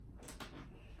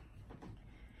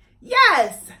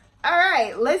Yes! All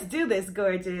right, let's do this,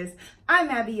 gorgeous. I'm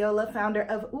Abiola, founder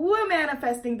of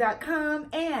WooManifesting.com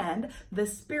and the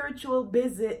Spiritual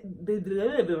Visit.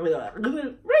 Rewind.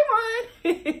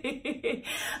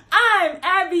 I'm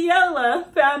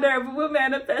Abiola, founder of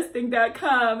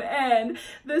WooManifesting.com and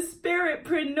the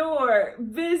Spiritpreneur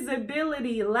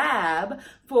Visibility Lab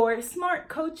for smart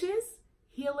coaches,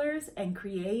 healers, and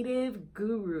creative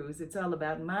gurus. It's all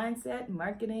about mindset,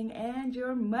 marketing, and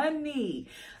your money.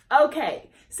 Okay,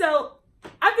 so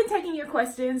I've been taking your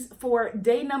questions for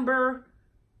day number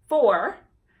 4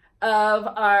 of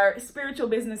our Spiritual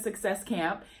Business Success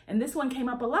Camp, and this one came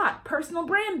up a lot. Personal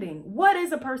branding. What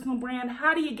is a personal brand?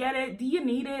 How do you get it? Do you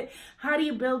need it? How do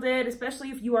you build it?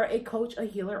 Especially if you are a coach, a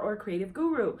healer, or a creative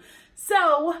guru.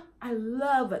 So I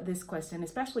love this question,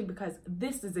 especially because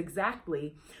this is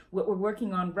exactly what we're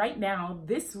working on right now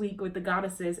this week with the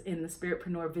goddesses in the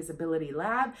Spiritpreneur Visibility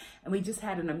Lab. And we just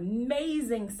had an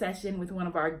amazing session with one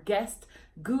of our guest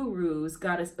gurus,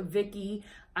 Goddess Vicky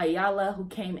Ayala, who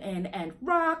came in and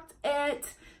rocked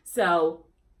it. So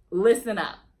listen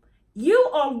up. You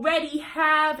already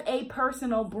have a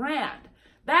personal brand.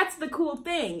 That's the cool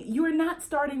thing. You're not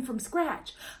starting from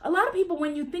scratch. A lot of people,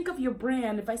 when you think of your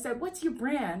brand, if I said, what's your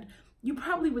brand? You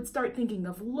probably would start thinking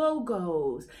of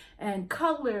logos and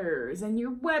colors and your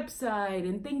website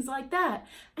and things like that.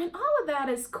 And all of that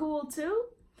is cool too,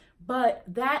 but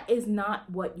that is not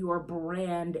what your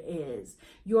brand is.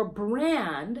 Your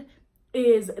brand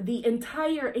is the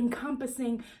entire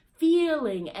encompassing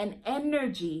feeling and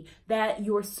energy that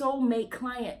your soulmate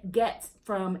client gets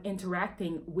from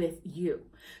interacting with you.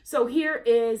 So here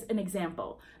is an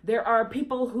example. There are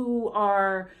people who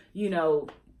are,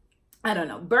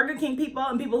 Burger King people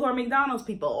and people who are McDonald's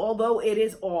people, although it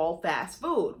is all fast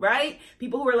food, right?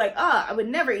 People who are like, I would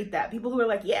never eat that. People who are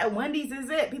like, yeah, Wendy's is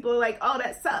it. People are like, oh,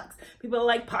 that sucks. People are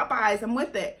like, Popeyes, I'm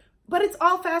with it. But it's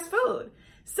all fast food.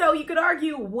 So you could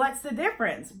argue, what's the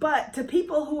difference? But to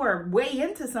people who are way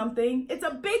into something, it's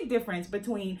a big difference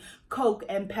between Coke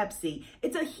and Pepsi.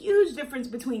 It's a huge difference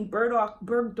between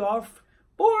Bergdorf,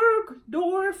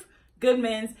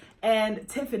 Goodman's, and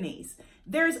Tiffany's.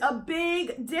 There's a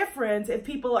big difference if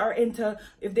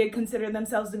they consider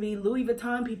themselves to be Louis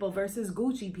Vuitton people versus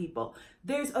Gucci people.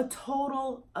 There's a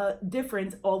total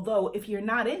difference, although if you're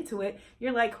not into it,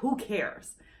 you're like, who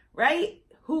cares, right?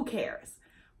 Who cares?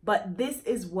 But this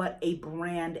is what a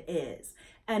brand is.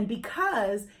 And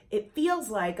because it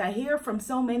feels like, I hear from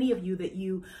so many of you that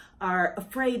you are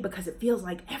afraid because it feels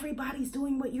like everybody's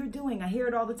doing what you're doing. I hear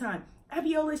it all the time.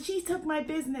 Abiola, she took my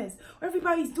business. Or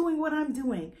everybody's doing what I'm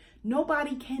doing.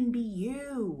 Nobody can be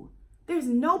you. There's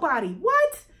nobody.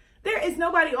 What? There is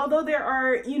nobody. Although there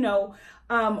are,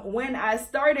 when I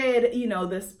started, the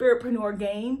Spiritpreneur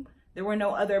game, there were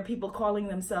no other people calling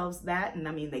themselves that. And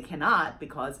I mean, they cannot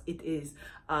because it is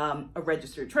a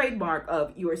registered trademark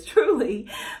of yours truly.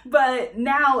 But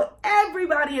now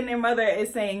everybody and their mother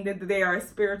is saying that they are a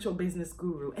spiritual business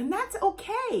guru. And that's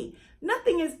okay.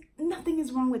 Nothing is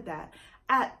wrong with that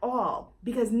at all.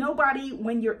 Because nobody,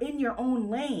 when you're in your own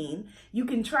lane, you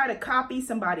can try to copy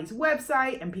somebody's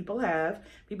website, and people have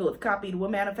copied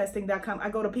WooManifesting.com. I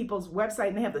go to people's website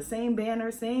and they have the same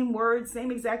banner, same words,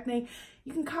 same exact thing.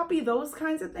 You can copy those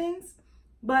kinds of things,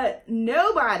 but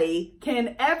nobody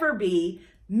can ever be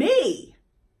me.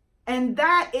 And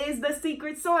that is the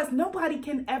secret sauce. Nobody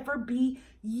can ever be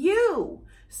you.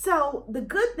 So the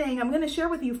good thing, I'm going to share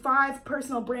with you 5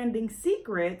 personal branding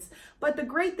secrets, but the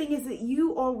great thing is that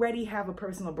you already have a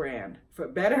personal brand, for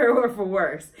better or for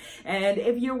worse. And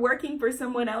if you're working for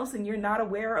someone else and you're not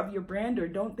aware of your brand or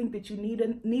don't think that you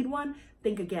need one,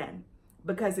 think again.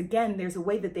 Because again, there's a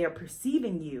way that they are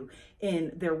perceiving you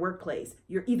in their workplace.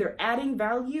 You're either adding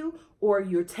value or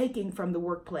you're taking from the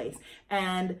workplace.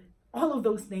 And all of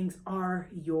those things are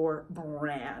your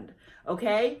brand,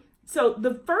 okay? So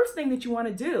the first thing that you want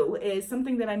to do is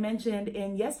something that I mentioned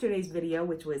in yesterday's video,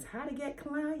 which was how to get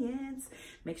clients.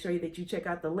 Make sure that you check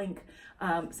out the link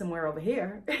somewhere over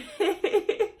here.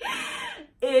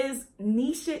 Is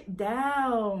niche it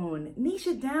down. Niche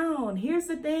it down. Here's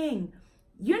the thing.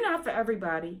 You're not for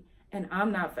everybody, and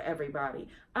I'm not for everybody.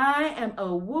 I am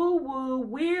a woo-woo,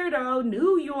 weirdo,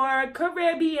 New York,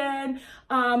 Caribbean,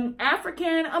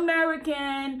 African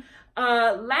American,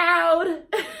 loud,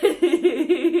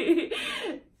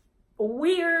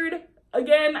 weird,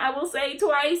 again, I will say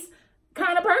twice,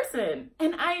 kind of person.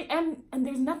 And and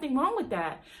there's nothing wrong with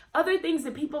that. Other things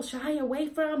that people shy away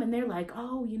from, and they're like,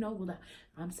 oh,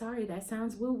 I'm sorry, that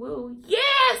sounds woo-woo.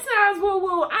 Yeah, it sounds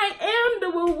woo-woo. I am the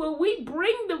woo-woo. We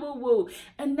bring the woo-woo.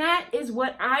 And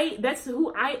that's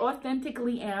who I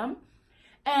authentically am.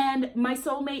 And my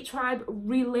soulmate tribe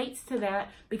relates to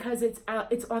that because it's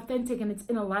authentic and it's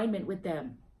in alignment with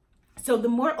them. So the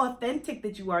more authentic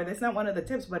that you are, that's not one of the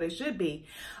tips, but it should be.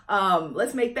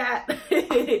 Let's make that,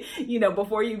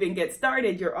 before you even get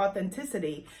started, your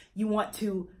authenticity, you want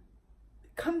to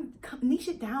come niche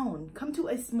it down, come to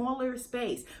a smaller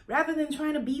space rather than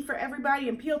trying to be for everybody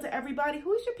and appeal to everybody.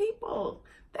 Who's your people?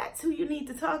 That's who you need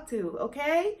to talk to.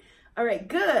 Okay. All right,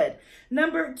 good.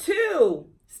 Number 2,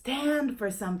 stand for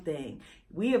something.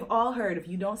 We have all heard if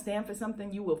you don't stand for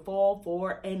something, you will fall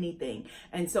for anything.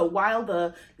 And so while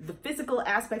the physical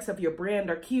aspects of your brand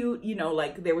are cute,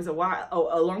 like there was a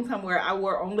long time where I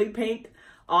wore only pink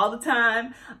all the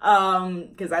time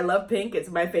because I love pink. It's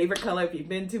my favorite color. If you've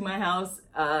been to my house,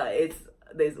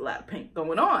 there's a lot of pink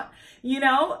going on,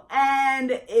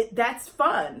 and that's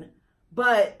fun.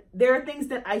 But there are things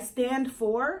that I stand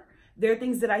for. There are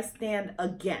things that I stand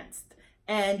against.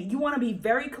 And you want to be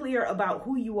very clear about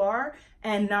who you are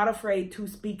and not afraid to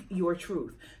speak your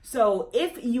truth. So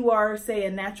if you are, say,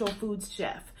 a natural foods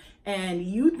chef and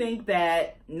you think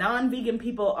that non-vegan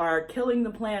people are killing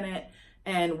the planet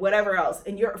and whatever else,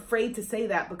 and you're afraid to say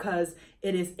that because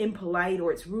it is impolite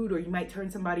or it's rude or you might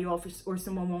turn somebody off or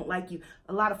someone won't like you.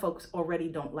 A lot of folks already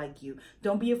don't like you.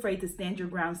 Don't be afraid to stand your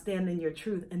ground, stand in your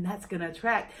truth, and that's going to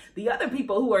attract the other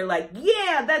people who are like,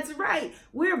 yeah, that's right.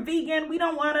 We're vegan. We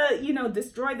don't want to,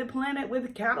 destroy the planet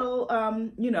with cattle,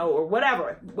 or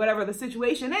whatever the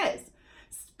situation is.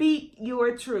 Speak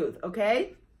your truth,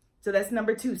 okay? So that's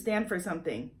number 2, stand for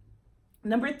something.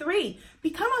 Number 3,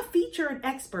 become a featured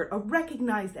expert, a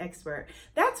recognized expert.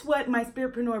 That's what my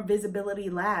Spiritpreneur Visibility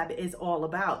Lab is all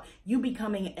about. You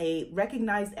becoming a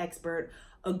recognized expert,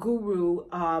 a guru,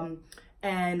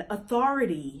 and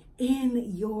authority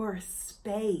in your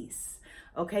space.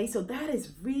 Okay, so that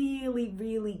is really,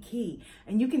 really key.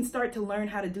 And you can start to learn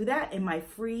how to do that in my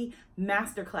free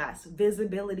masterclass,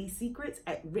 Visibility Secrets,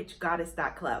 at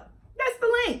richgoddess.club. That's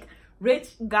the link.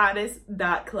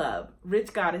 richgoddess.club,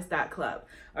 richgoddess.club.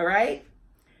 All right.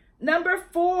 Number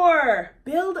 4,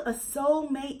 build a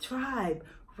soulmate tribe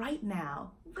right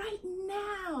now. Right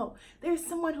now. There's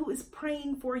someone who is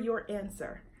praying for your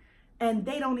answer and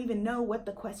they don't even know what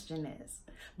the question is.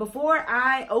 Before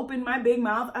I opened my big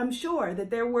mouth, I'm sure that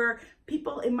there were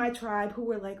people in my tribe who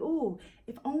were like, ooh,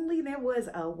 if only there was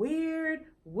a weird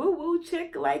woo-woo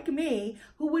chick like me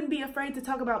who wouldn't be afraid to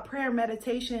talk about prayer,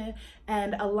 meditation,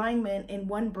 and alignment in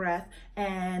one breath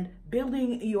and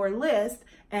building your list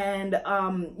and,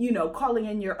 calling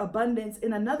in your abundance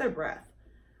in another breath.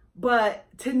 But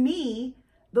to me,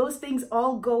 those things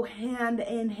all go hand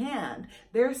in hand.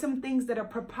 There are some things that are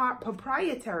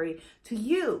proprietary to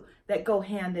you that go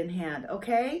hand in hand,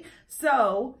 okay?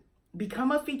 So become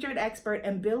a featured expert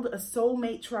and build a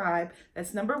soulmate tribe.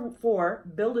 That's number 4.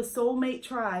 Build a soulmate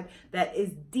tribe that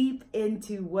is deep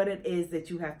into what it is that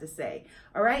you have to say,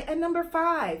 all right? And number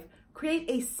 5, create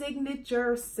a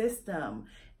signature system.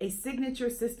 A signature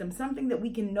system, something that we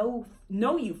can know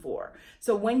you for.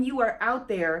 So when you are out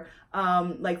there,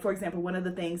 like for example, one of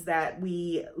the things that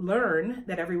we learn,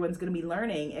 that everyone's going to be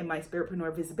learning in my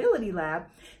Spiritpreneur Visibility Lab,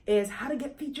 is how to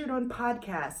get featured on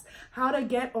podcasts, how to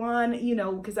get on,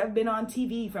 because I've been on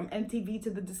TV from MTV to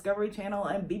the Discovery Channel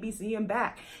and BBC and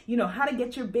back, how to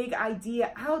get your big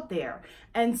idea out there.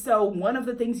 And so one of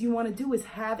the things you want to do is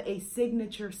have a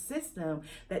signature system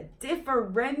that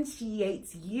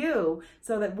differentiates you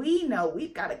so that we know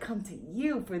we've got to come to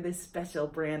you for this special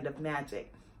brand of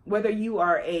magic. Whether you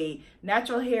are a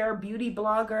natural hair beauty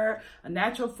blogger, a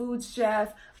natural foods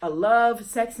chef, a love,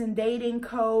 sex and dating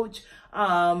coach,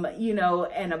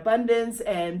 an abundance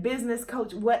and business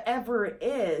coach, whatever it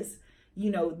is,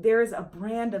 there's a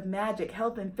brand of magic,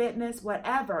 health and fitness,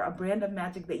 whatever, a brand of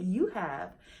magic that you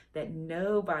have that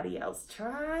nobody else,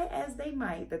 try as they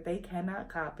might, that they cannot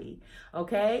copy.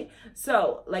 Okay.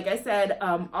 So like I said,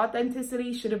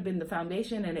 authenticity should have been the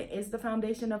foundation, and it is the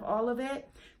foundation of all of it.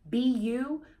 Be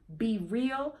you, be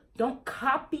real. Don't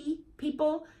copy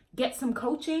people. Get some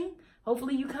coaching.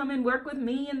 Hopefully you come and work with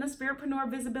me in the Spiritpreneur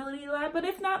Visibility Lab. But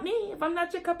if not me, if I'm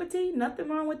not your cup of tea, nothing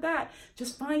wrong with that.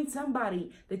 Just find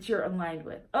somebody that you're aligned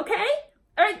with. Okay?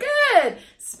 All right, good.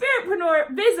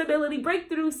 Spiritpreneur Visibility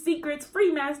Breakthrough Secrets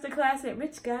free masterclass at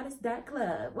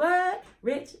richgoddess.club. What?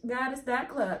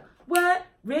 richgoddess.club. What?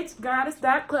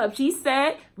 richgoddess.club. She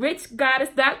said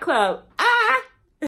richgoddess.club.